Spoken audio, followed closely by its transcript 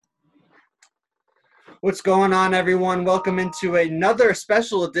What's going on, everyone? Welcome into another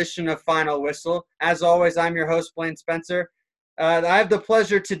special edition of Final Whistle. As always, I'm your host, Blaine Spencer. I have the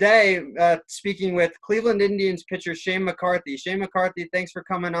pleasure today speaking with Cleveland Indians pitcher Shane McCarthy. Shane McCarthy, thanks for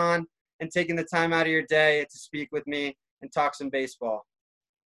coming on and taking the time out of your day to speak with me and talk some baseball.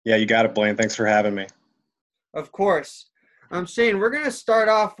 Yeah, you got it, Blaine. Thanks for having me. Of course. Shane, we're going to start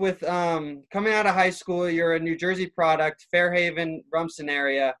off with coming out of high school. You're a New Jersey product, Fairhaven, Rumson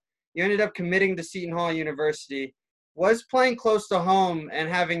area. You ended up committing to Seton Hall University. Was playing close to home and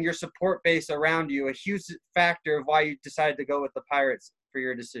having your support base around you a huge factor of why you decided to go with the Pirates for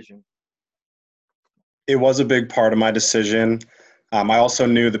your decision? It was a big part of my decision. I also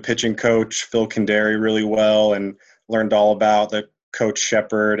knew the pitching coach, Phil Candary, really well and learned all about the coach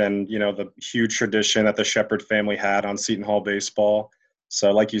Shepard and, the huge tradition that the Shepard family had on Seton Hall baseball.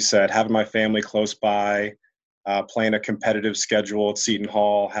 So like you said, having my family close by, playing a competitive schedule at Seton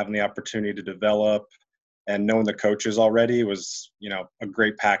Hall, having the opportunity to develop and knowing the coaches already was, a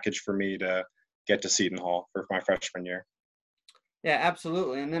great package for me to get to Seton Hall for my freshman year. Yeah,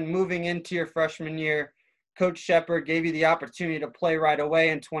 absolutely. And then moving into your freshman year, Coach Shepard gave you the opportunity to play right away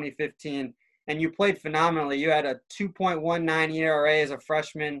in 2015, and you played phenomenally. You had a 2.19 ERA as a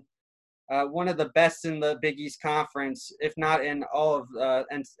freshman, one of the best in the Big East Conference, if not in all of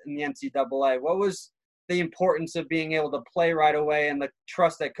in the NCAA. What was the importance of being able to play right away and the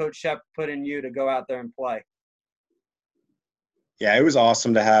trust that Coach Shep put in you to go out there and play? Yeah, it was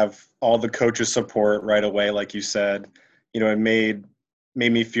awesome to have all the coaches' support right away, like you said. It made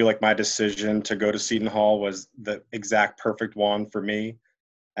me feel like my decision to go to Seton Hall was the exact perfect one for me.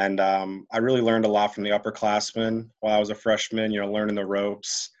 And I really learned a lot from the upperclassmen while I was a freshman, learning the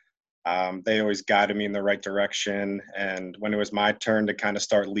ropes. They always guided me in the right direction. And when it was my turn to kind of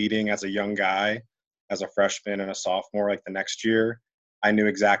start leading as a young guy, as a freshman and a sophomore, like the next year, I knew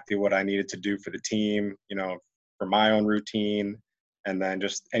exactly what I needed to do for the team, for my own routine, and then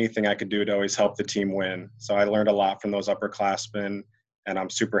just anything I could do to always help the team win. So I learned a lot from those upperclassmen, and I'm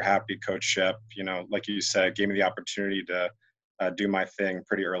super happy Coach Shep, like you said, gave me the opportunity to do my thing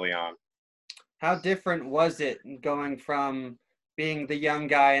pretty early on. How different was it going from being the young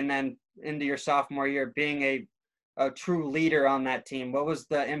guy and then into your sophomore year, being a true leader on that team? What was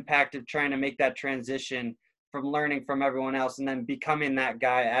the impact of trying to make that transition from learning from everyone else and then becoming that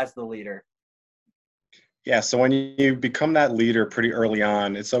guy as the leader? Yeah, so when you become that leader pretty early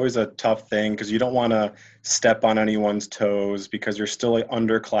on, it's always a tough thing because you don't want to step on anyone's toes because you're still an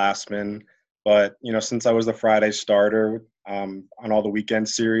underclassman. But, since I was the Friday starter on all the weekend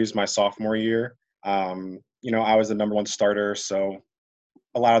series my sophomore year, I was the number one starter. So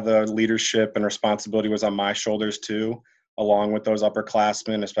a lot of the leadership and responsibility was on my shoulders too, along with those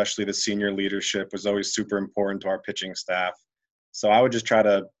upperclassmen, especially the senior leadership was always super important to our pitching staff. So I would just try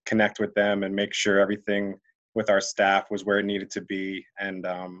to connect with them and make sure everything with our staff was where it needed to be. And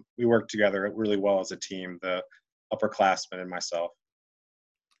we worked together really well as a team, the upperclassmen and myself.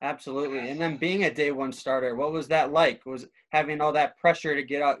 Absolutely. And then being a day one starter, what was that like? Was having all that pressure to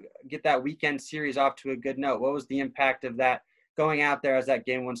get that weekend series off to a good note? What was the impact of that going out there as that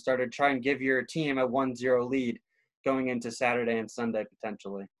game one starter, try and give your team a 1-0 lead going into Saturday and Sunday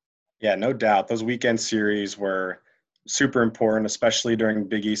potentially? Yeah, no doubt. Those weekend series were super important, especially during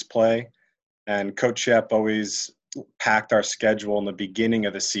Big East play. And Coach Shep always packed our schedule in the beginning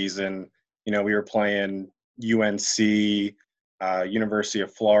of the season. We were playing UNC, University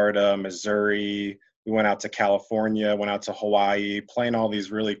of Florida, Missouri. We went out to California, went out to Hawaii, playing all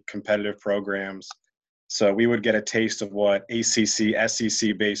these really competitive programs. So we would get a taste of what ACC,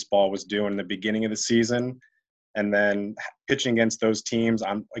 SEC baseball was doing in the beginning of the season. And then pitching against those teams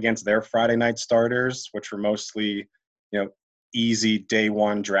against their Friday night starters, which were mostly, you know, easy day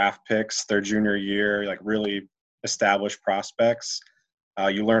one draft picks their junior year, like really established prospects.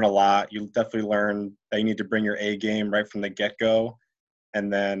 You learn a lot. You definitely learn that you need to bring your A game right from the get-go.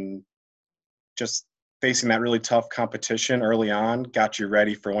 And then just facing that really tough competition early on got you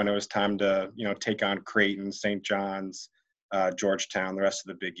ready for when it was time to, take on Creighton, St. John's, Georgetown, the rest of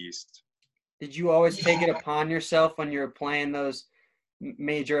the Big East. Did you always take it upon yourself when you were playing those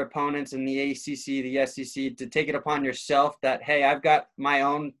major opponents in the ACC, the SEC, to take it upon yourself that, hey, I've got my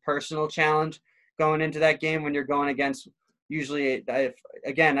own personal challenge going into that game when you're going against usually,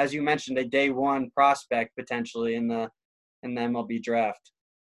 again, as you mentioned, a day one prospect potentially in the MLB draft?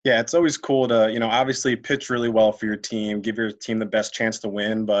 Yeah, it's always cool to, obviously pitch really well for your team, give your team the best chance to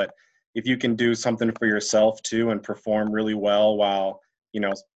win. But if you can do something for yourself too and perform really well while,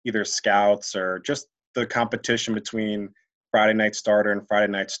 either scouts or just the competition between Friday night starter and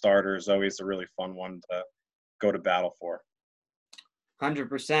Friday night starter is always a really fun one to go to battle for.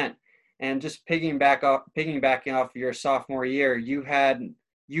 100%. And just piggybacking off your sophomore year,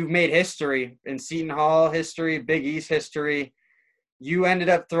 you've made history in Seton Hall history, Big East history. You ended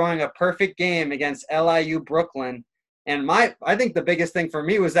up throwing a perfect game against LIU Brooklyn. And I think the biggest thing for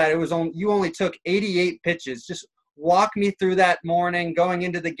me was that you only took 88 pitches. Just walk me through that morning going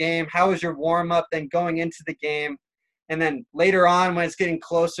into the game. How was your warm up, then going into the game? And then later on when it's getting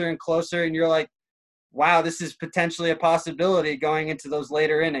closer and closer and you're like, wow, this is potentially a possibility going into those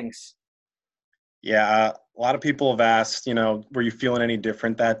later innings. Yeah, a lot of people have asked, were you feeling any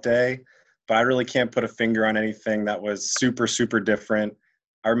different that day? But I really can't put a finger on anything that was super, super different.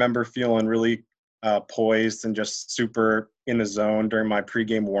 I remember feeling really poised and just super in the zone during my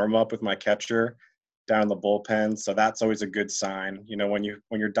pregame warm-up with my catcher down in the bullpen. So that's always a good sign. When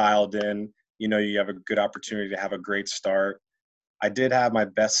you're dialed in, you have a good opportunity to have a great start. I did have my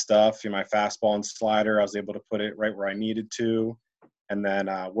best stuff in my fastball and slider. I was able to put it right where I needed to. And then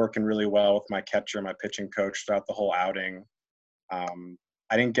working really well with my catcher, my pitching coach throughout the whole outing.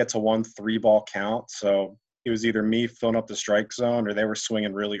 I didn't get to 1 3-ball count, so it was either me filling up the strike zone or they were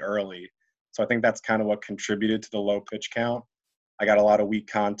swinging really early. So I think that's kind of what contributed to the low pitch count. I got a lot of weak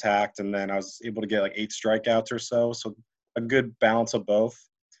contact, and then I was able to get like 8 strikeouts or so. So a good balance of both.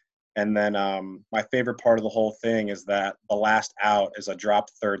 And then my favorite part of the whole thing is that the last out is a drop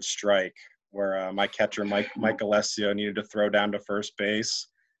third strike where my catcher, Mike Alessio, needed to throw down to first base.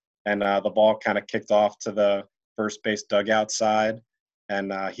 And the ball kind of kicked off to the first base dugout side.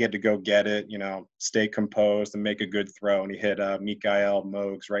 And he had to go get it, stay composed and make a good throw. And he hit Mikael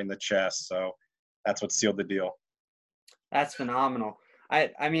Mogs right in the chest. So that's what sealed the deal. That's phenomenal.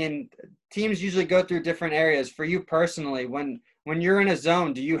 I mean, teams usually go through different areas. For you personally, when you're in a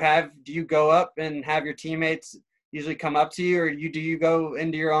zone, do you go up and have your teammates usually come up to you, or do you go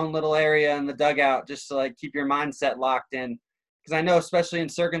into your own little area in the dugout just to like keep your mindset locked in? Because I know, especially in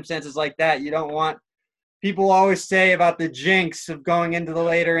circumstances like that, you don't want people always say about the jinx of going into the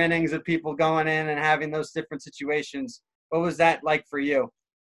later innings of people going in and having those different situations. What was that like for you?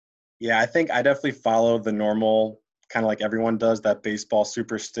 Yeah, I think I definitely follow the normal, kind of like everyone does, that baseball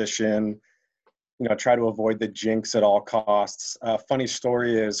superstition, try to avoid the jinx at all costs. Funny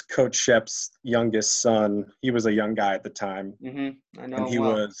story is Coach Shep's youngest son, he was a young guy at the time, I know and him he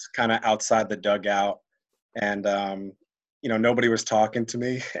well. was kind of outside the dugout. And, nobody was talking to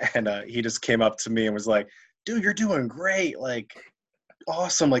me. And he just came up to me and was like, dude, you're doing great. Like,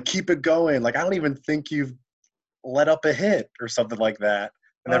 awesome. Like, keep it going. Like, I don't even think you've let up a hit or something like that.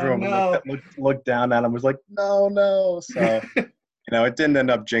 And Oh everyone no. looked down at him, was like, no. So, it didn't end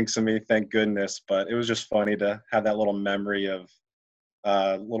up jinxing me, thank goodness. But it was just funny to have that little memory of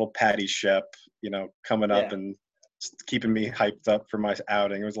little Patty Shep, coming up Yeah, and keeping me hyped up for my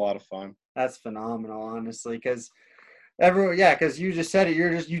outing. It was a lot of fun. that's phenomenal, honestly, because because you just said it.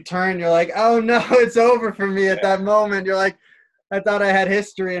 You turn, you're like, oh no, it's over for me at Yeah. that moment. You're like, I thought I had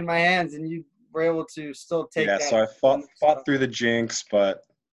history in my hands, and you were able to still take Yeah, that. so I fought through the jinx, but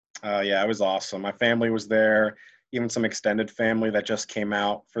yeah, it was awesome. My family was there, even some extended family that just came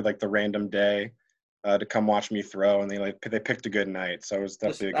out for like the random day to come watch me throw, and they picked a good night, so it was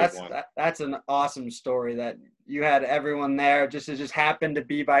Just definitely a good one. that's an awesome story that you had everyone there. It just happened to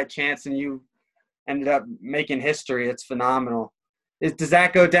be by chance, and you ended up making history. It's phenomenal. Does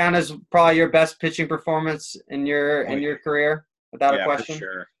that go down as probably your best pitching performance in your Oh career, without a yeah, for question?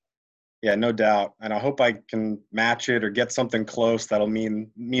 sure. Yeah, no doubt, and I hope I can match it or get something close that'll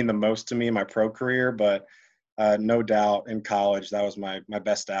mean the most to me in my pro career. But no doubt, in college, that was my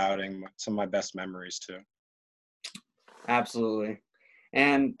best outing, some of my best memories too. Absolutely.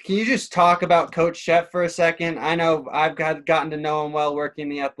 And can you just talk about Coach Shep for a second? I know I've gotten to know him well working in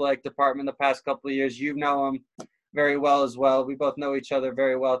the athletic department the past couple of years. You know him very well as well. We both know each other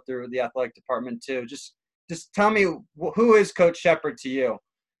very well through the athletic department too. Just tell me, who is Coach Shepard to you,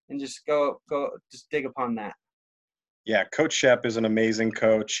 and just just dig upon that. Yeah, Coach Shep is an amazing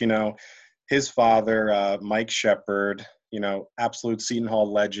coach. His father, Mike Shepard, absolute Seton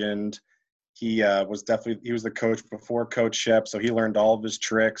Hall legend. He he was the coach before Coach Shep, so he learned all of his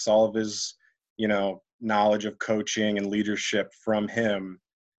tricks, all of his, knowledge of coaching and leadership from him.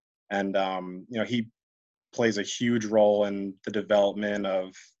 And he plays a huge role in the development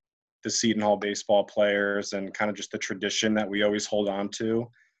of the Seton Hall baseball players and kind of just the tradition that we always hold on to.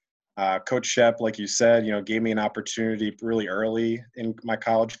 Coach Shep, like you said, gave me an opportunity really early in my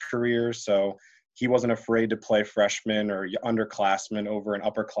college career. So he wasn't afraid to play freshmen or underclassmen over an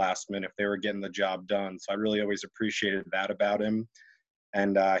upperclassman if they were getting the job done. So I really always appreciated that about him.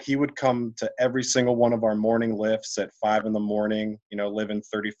 And he would come to every single one of our morning lifts at 5 in the morning, living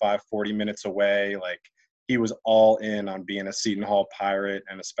 35, 40 minutes away. Like, he was all in on being a Seton Hall Pirate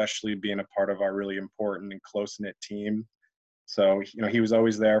and especially being a part of our really important and close-knit team. So, he was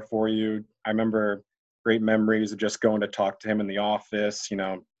always there for you. I remember great memories of just going to talk to him in the office,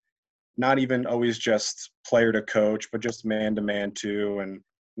 not even always just player to coach, but just man to man too. And,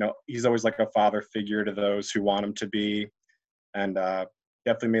 he's always like a father figure to those who want him to be. And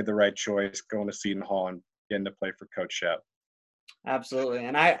definitely made the right choice going to Seton Hall and getting to play for Coach Shep. Absolutely.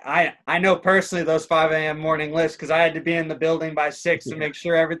 And I know personally those 5 a.m. morning lifts because I had to be in the building by 6 to make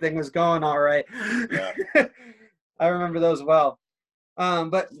sure everything was going all right. Yeah. I remember those well.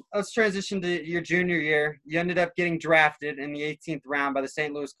 But let's transition to your junior year. You ended up getting drafted in the 18th round by the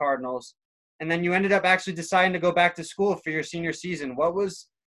St. Louis Cardinals. And then you ended up actually deciding to go back to school for your senior season. What was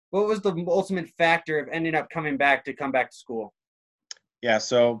the ultimate factor of ending up coming back to school? Yeah,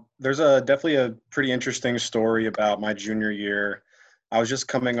 so there's definitely a pretty interesting story about my junior year. I was just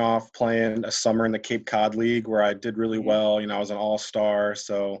coming off playing a summer in the Cape Cod League where I did really well. I was an all-star,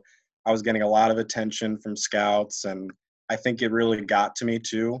 so I was getting a lot of attention from scouts, and I think it really got to me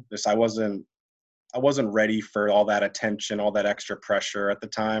too. I wasn't ready for all that attention, all that extra pressure at the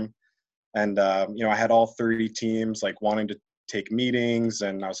time. And I had all 30 teams like wanting to take meetings,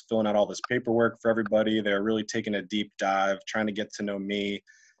 and I was filling out all this paperwork for everybody. They were really taking a deep dive, trying to get to know me.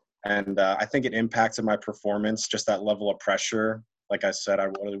 And I think it impacted my performance, just that level of pressure. Like I said, I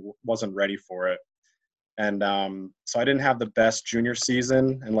really wasn't ready for it. And so I didn't have the best junior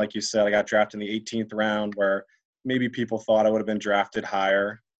season. And like you said, I got drafted in the 18th round where maybe people thought I would have been drafted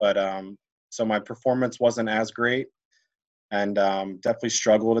higher. But so my performance wasn't as great, and definitely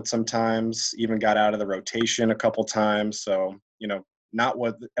struggled at some times, even got out of the rotation a couple times. So, not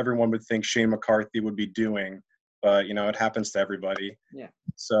what everyone would think Shane McCarthy would be doing, but, it happens to everybody. Yeah.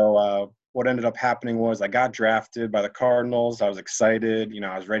 So what ended up happening was I got drafted by the Cardinals. I was excited.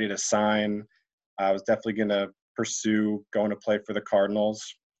 I was ready to sign. I was definitely going to pursue going to play for the Cardinals.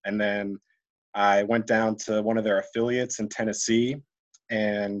 And then I went down to one of their affiliates in Tennessee.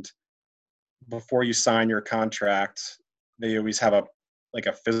 And before you sign your contract, they always have a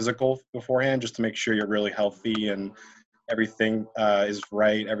physical beforehand just to make sure you're really healthy and everything is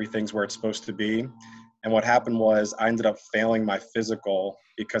right. Everything's where it's supposed to be. And what happened was I ended up failing my physical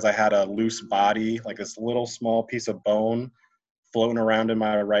because I had a loose body, like this little small piece of bone floating around in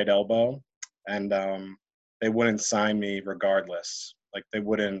my right elbow. And they wouldn't sign me regardless. Like they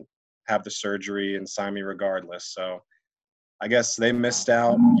wouldn't have the surgery and sign me regardless. So I guess they missed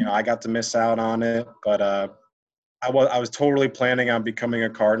out. I got to miss out on it, but I was totally planning on becoming a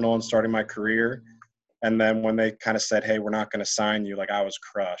Cardinal and starting my career. And then when they kind of said, "Hey, we're not going to sign you," like I was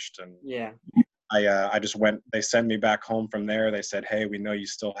crushed. And yeah, I just went. They sent me back home from there. They said, "Hey, we know you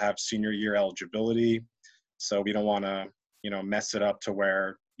still have senior year eligibility, so we don't want to, mess it up to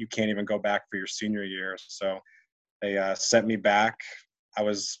where you can't even go back for your senior year." So they sent me back. I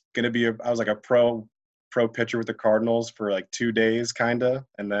was like a pro pitcher with the Cardinals for like 2 days, kind of,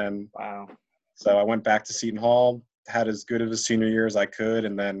 and then wow. So I went back to Seton Hall, had as good of a senior year as I could,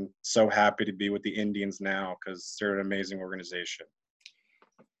 and then so happy to be with the Indians now because they're an amazing organization.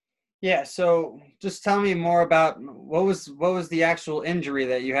 Yeah, so just tell me more about what was the actual injury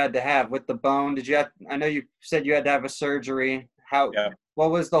that you had to have with the bone? I know you said you had to have a surgery. Yeah. What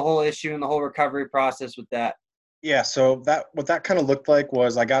was the whole issue and the whole recovery process with that? Yeah, so what that kind of looked like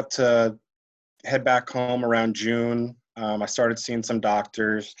was I got to head back home around June. I started seeing some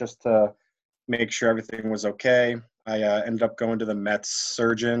doctors just to make sure everything was okay. I ended up going to the Mets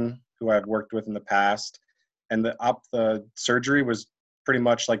surgeon who I've worked with in the past, and the surgery was pretty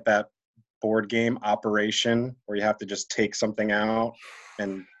much like that board game Operation where you have to just take something out,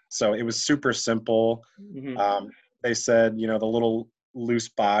 and so it was super simple. Mm-hmm. They said the little loose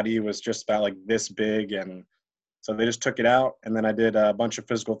body was just about like this big, and so they just took it out, and then I did a bunch of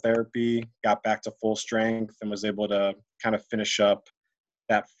physical therapy, got back to full strength, and was able to kind of finish up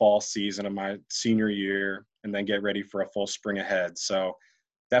that fall season of my senior year and then get ready for a full spring ahead. So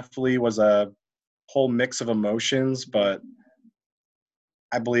definitely was a whole mix of emotions, but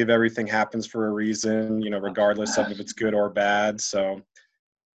I believe everything happens for a reason, regardless of if it's good or bad. So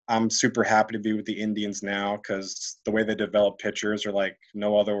I'm super happy to be with the Indians now because the way they develop pitchers are like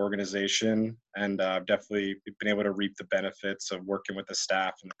no other organization. And I've definitely been able to reap the benefits of working with the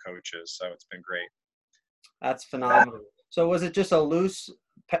staff and the coaches. So it's been great. That's phenomenal. So was it just a loose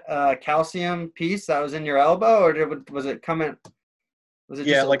calcium piece that was in your elbow, or was it coming? Was it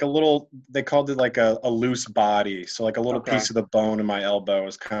just like a little, they called it like a loose body. So like a little okay. piece of the bone in my elbow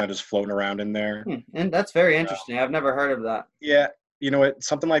is kind of just floating around in there. And that's very interesting. I've never heard of that. Yeah.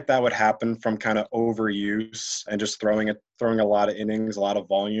 something like that would happen from kind of overuse and just throwing a lot of innings, a lot of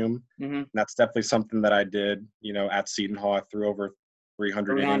volume. Mm-hmm. And that's definitely something that I did, at Seton Hall. I threw over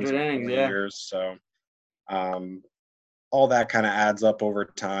 300 innings 300 in innings, 4 yeah. years. So all that kind of adds up over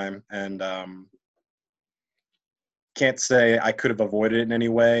time. And can't say I could have avoided it in any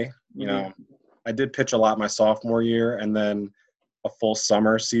way. Mm-hmm. I did pitch a lot my sophomore year and then a full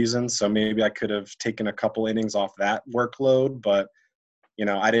summer season. So maybe I could have taken a couple innings off that workload, but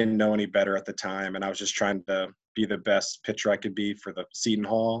I didn't know any better at the time, and I was just trying to be the best pitcher I could be for the Seton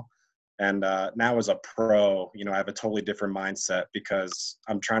Hall. And now as a pro, I have a totally different mindset because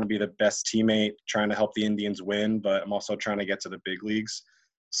I'm trying to be the best teammate, trying to help the Indians win, but I'm also trying to get to the big leagues.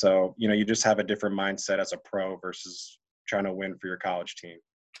 So, you just have a different mindset as a pro versus trying to win for your college team.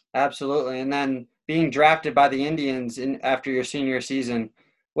 Absolutely. And then being drafted by the Indians after your senior season,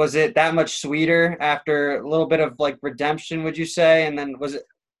 was it that much sweeter after a little bit of like redemption, would you say? And then was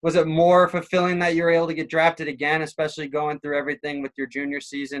it more fulfilling that you were able to get drafted again, especially going through everything with your junior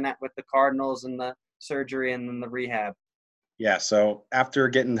season with the Cardinals and the surgery and then the rehab? Yeah, so after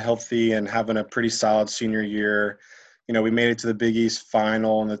getting healthy and having a pretty solid senior year, we made it to the Big East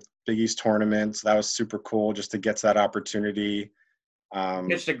final and the Big East tournament. So that was super cool just to get to that opportunity. You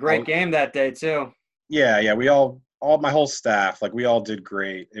pitched a great game that day too. Yeah, all my whole staff, like we all did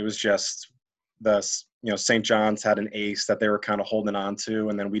great. It was just St. John's had an ace that they were kind of holding on to,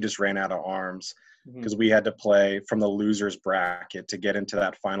 and then we just ran out of arms because we had to play from the losers bracket to get into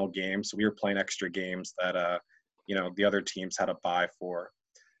that final game. So we were playing extra games that the other teams had to bye for,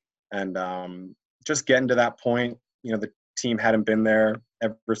 and just getting to that point, the team hadn't been there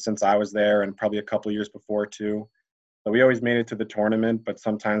ever since I was there, and probably a couple of years before too. So we always made it to the tournament, but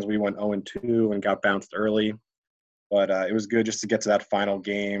sometimes we went 0-2 and got bounced early. But it was good just to get to that final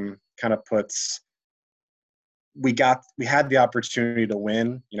game. Kind of we had the opportunity to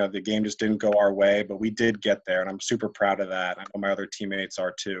win. The game just didn't go our way, but we did get there, and I'm super proud of that. I know my other teammates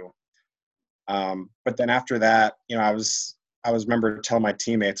are too. But then after that, I was remember telling my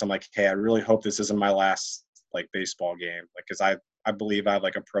teammates, I'm like, hey, I really hope this isn't my last like baseball game, like because I believe I have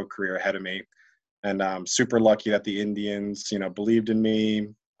like a pro career ahead of me. And I'm super lucky that the Indians, believed in me.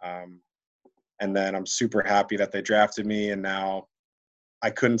 And then I'm super happy that they drafted me. And now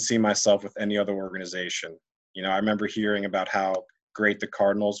I couldn't see myself with any other organization. I remember hearing about how great the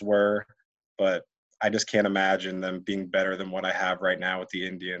Cardinals were, but I just can't imagine them being better than what I have right now with the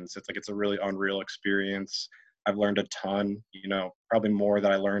Indians. It's a really unreal experience. I've learned a ton, probably more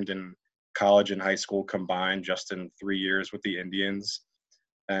than I learned in college and high school combined just in 3 years with the Indians.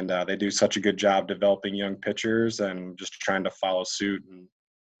 And they do such a good job developing young pitchers and just trying to follow suit. And,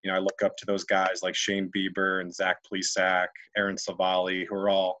 I look up to those guys like Shane Bieber and Zach Plesac, Aaron Savali, who are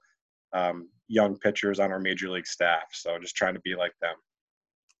all young pitchers on our major league staff. So just trying to be like them.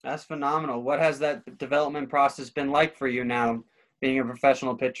 That's phenomenal. What has that development process been like for you now, being a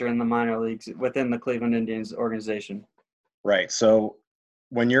professional pitcher in the minor leagues within the Cleveland Indians organization? Right. So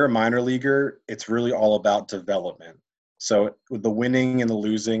when you're a minor leaguer, it's really all about development. So the winning and the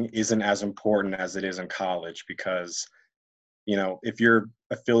losing isn't as important as it is in college because, if your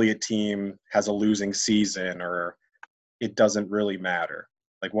affiliate team has a losing season or it doesn't really matter.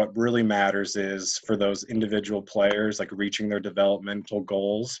 Like what really matters is for those individual players, like reaching their developmental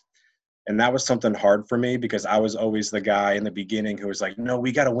goals. And that was something hard for me because I was always the guy in the beginning who was like, no,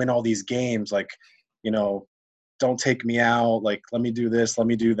 we got to win all these games. Like, don't take me out. Like, let me do this, let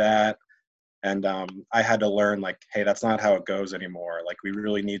me do that. And I had to learn like, hey, that's not how it goes anymore. Like we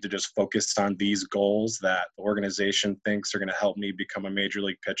really need to just focus on these goals that the organization thinks are going to help me become a major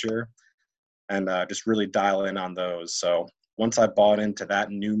league pitcher and just really dial in on those. So once I bought into that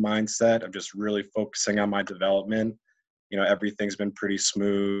new mindset of just really focusing on my development, everything's been pretty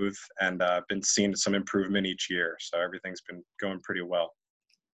smooth and been seeing some improvement each year. So everything's been going pretty well.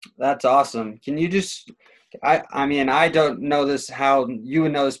 That's awesome. Can you just I mean, I don't know this how you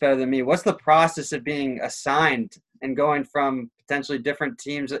would know this better than me. What's the process of being assigned and going from potentially different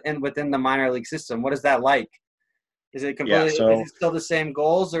teams within the minor league system? What is that like? Is it Yeah. completely? Is So it still the same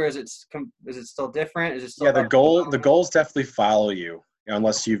goals, or is it still different? Is it still yeah, the goals definitely follow you,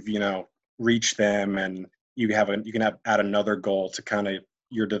 unless you've reached them and you can add another goal to kind of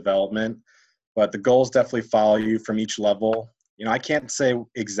your development. But the goals definitely follow you from each level. I can't say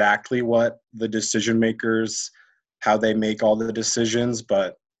exactly what the decision makers, how they make all the decisions,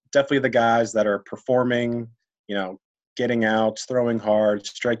 but definitely the guys that are performing, getting outs, throwing hard,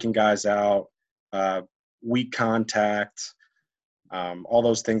 striking guys out, weak contact, all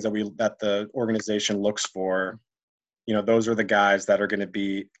those things that the organization looks for. Those are the guys that are going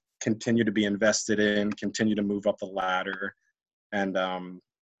to continue to be invested in, continue to move up the ladder. And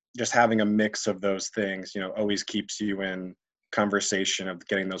just having a mix of those things, always keeps you in conversation of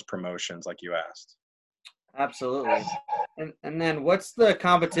getting those promotions like you asked. Absolutely. And then what's the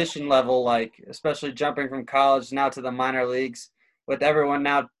competition level like, especially jumping from college now to the minor leagues, with everyone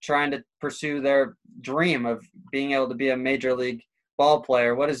now trying to pursue their dream of being able to be a major league ball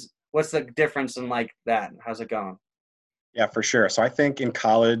player? What's the difference in like that? How's it going? Yeah, for sure. So I think in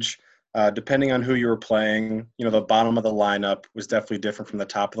college, depending on who you were playing, the bottom of the lineup was definitely different from the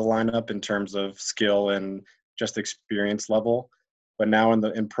top of the lineup in terms of skill and just experience level. But now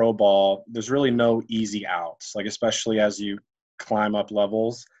in pro ball, there's really no easy outs. Like especially as you climb up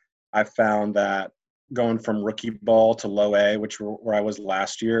levels, I found that going from rookie ball to low A, where I was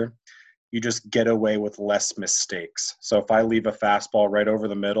last year, you just get away with less mistakes. So if I leave a fastball right over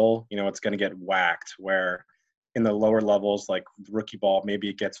the middle, it's going to get whacked. Where in the lower levels, like rookie ball, maybe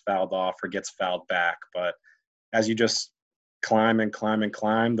it gets fouled off or gets fouled back. But as you just climb and climb and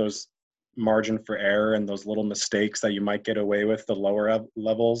climb, those margin for error and those little mistakes that you might get away with the lower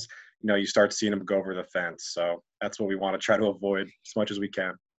levels, you start seeing them go over the fence. So that's what we want to try to avoid as much as we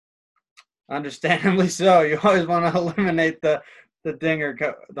can. Understandably so. You always want to eliminate the dinger,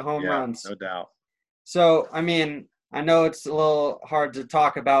 the home Yeah, runs. no doubt. So, I mean, I know it's a little hard to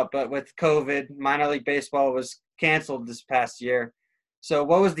talk about, but with COVID, minor league baseball was canceled this past year. So,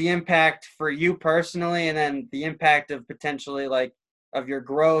 what was the impact for you personally, and then the impact of potentially like of your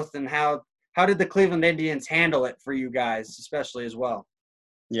growth, and how did the Cleveland Indians handle it for you guys, especially as well?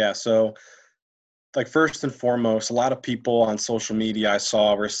 Yeah, so like first and foremost, a lot of people on social media I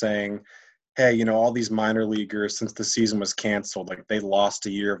saw were saying, hey, all these minor leaguers, since the season was canceled, like they lost a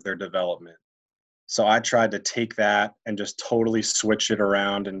year of their development. So I tried to take that and just totally switch it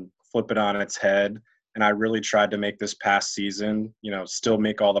around and flip it on its head. And I really tried to make this past season, still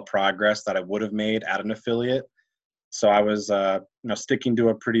make all the progress that I would have made at an affiliate. So I was, sticking to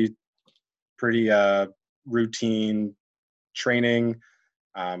a pretty routine training,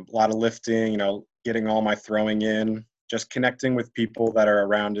 a lot of lifting, getting all my throwing in, just connecting with people that are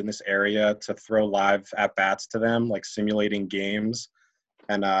around in this area to throw live at bats to them, like simulating games.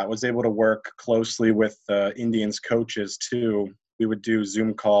 And was able to work closely with the Indians coaches too. We would do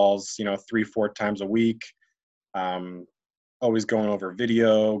Zoom calls, 3-4 times a week, um, always going over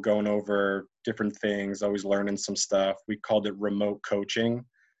video, going over different things, always learning some stuff. We called it remote coaching,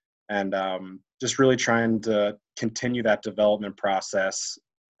 and just really trying to continue that development process.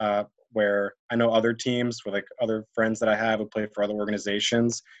 Where I know other teams, with like other friends that I have who play for other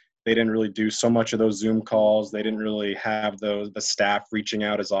organizations, they didn't really do so much of those Zoom calls. They didn't really have the staff reaching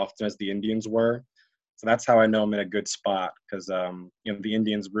out as often as the Indians were. So that's how I know I'm in a good spot, because the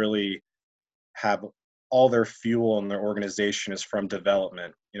Indians really have all their fuel in their organization is from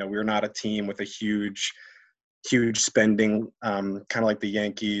development. We're not a team with a huge spending, kind of like the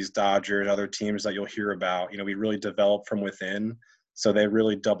Yankees, Dodgers, other teams that you'll hear about. We really develop from within. So they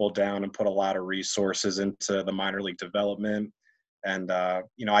really doubled down and put a lot of resources into the minor league development. And,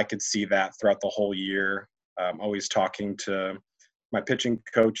 I could see that throughout the whole year. Always talking to my pitching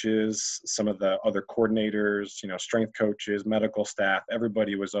coaches, some of the other coordinators, strength coaches, medical staff,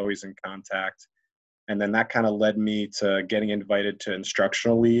 everybody was always in contact. And then that kind of led me to getting invited to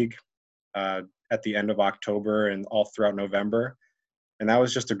instructional league uh, at the end of October and all throughout November. And that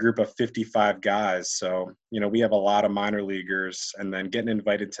was just a group of 55 guys. So, we have a lot of minor leaguers, and then getting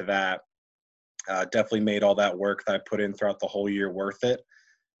invited to that definitely made all that work that I put in throughout the whole year worth it.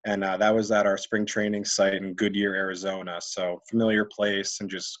 And that was at our spring training site in Goodyear, Arizona. So familiar place and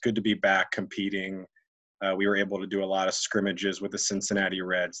just good to be back competing. We were able to do a lot of scrimmages with the Cincinnati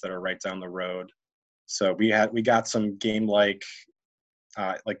Reds that are right down the road. So we got some like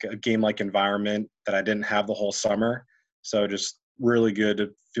a game-like environment that I didn't have the whole summer. So just really good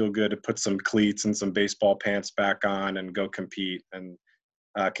to feel good to put some cleats and some baseball pants back on and go compete and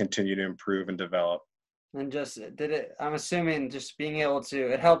continue to improve and develop. And just did it, I'm assuming just being able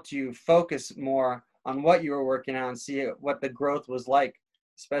to, it helped you focus more on what you were working on and see what the growth was like,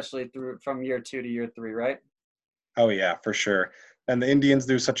 especially through from year 2 to year 3, right? Oh yeah, for sure. And the Indians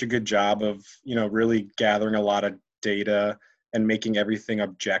do such a good job of, really gathering a lot of data and making everything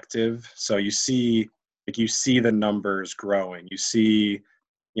objective. So you see the numbers growing. You see,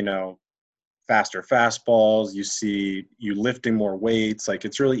 you know, faster fastballs, you see you lifting more weights. Like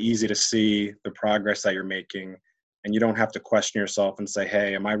it's really easy to see the progress that you're making, and you don't have to question yourself and say,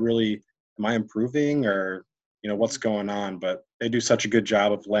 "Hey, am I improving, or what's going on?" But they do such a good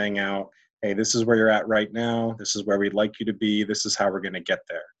job of laying out, "Hey, this is where you're at right now. This is where we'd like you to be. This is how we're going to get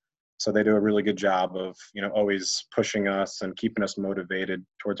there." So they do a really good job of always pushing us and keeping us motivated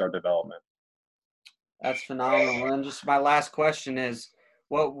towards our development. That's phenomenal. And just my last question is,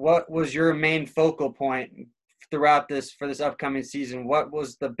 what was your main focal point throughout this for this upcoming season? What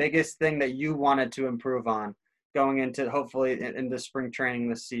was the biggest thing that you wanted to improve on going into hopefully into spring training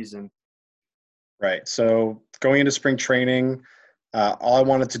this season? Right. So going into spring training, all I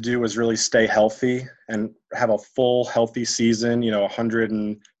wanted to do was really stay healthy and have a full healthy season,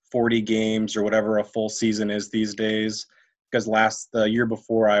 140 games or whatever a full season is these days. Because the year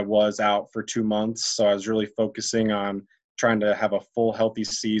before I was out for 2 months. So I was really focusing on trying to have a full healthy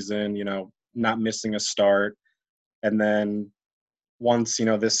season, not missing a start. And then once,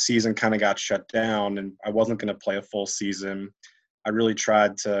 this season kind of got shut down and I wasn't going to play a full season, I really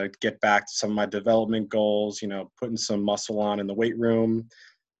tried to get back to some of my development goals, putting some muscle on in the weight room,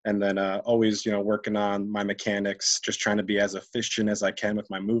 and then always, working on my mechanics, just trying to be as efficient as I can with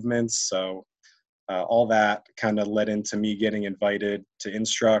my movements. So all that kind of led into me getting invited to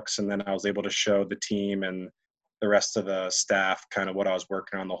Instructs, and then I was able to show the team and the rest of the staff kind of what I was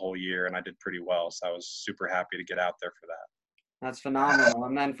working on the whole year, and I did pretty well. So I was super happy to get out there for that. That's phenomenal.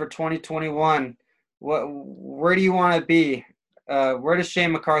 And then for 2021, where do you want to be? Where does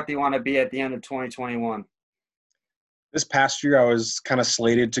Shane McCarthy want to be at the end of 2021? This past year, I was kind of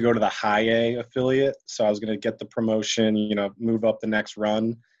slated to go to the high A affiliate. So I was going to get the promotion, move up the next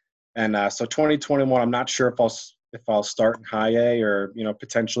run. And so 2021, I'm not sure if I'll start in high A or,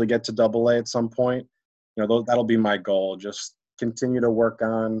 potentially get to double A at some point. That'll be my goal. Just continue to work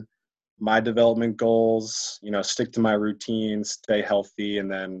on my development goals, stick to my routine, stay healthy,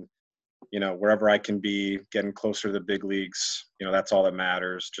 and then, wherever I can be getting closer to the big leagues, that's all that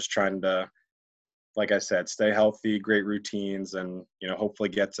matters. Just trying to, like I said, stay healthy, great routines, and, hopefully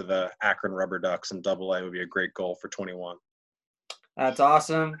get to the Akron Rubber Ducks and double A would be a great goal for 21. That's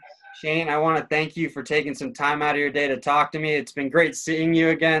awesome. Shane, I want to thank you for taking some time out of your day to talk to me. It's been great seeing you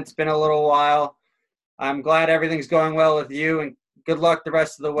again. It's been a little while. I'm glad everything's going well with you, and good luck the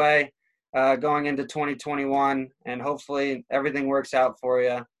rest of the way going into 2021, and hopefully everything works out for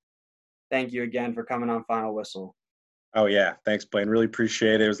you. Thank you again for coming on Final Whistle. Oh, yeah. Thanks, Blaine. Really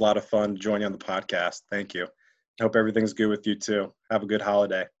appreciate it. It was a lot of fun to join you on the podcast. Thank you. I hope everything's good with you, too. Have a good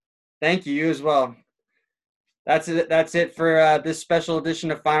holiday. Thank you. You as well. That's it for this special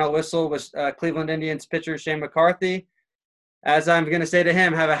edition of Final Whistle with Cleveland Indians pitcher Shane McCarthy. As I'm going to say to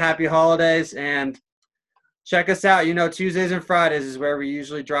him, have a happy holidays, and check us out. Tuesdays and Fridays is where we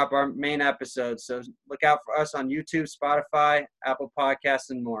usually drop our main episodes. So look out for us on YouTube, Spotify, Apple Podcasts,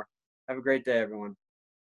 and more. Have a great day, everyone.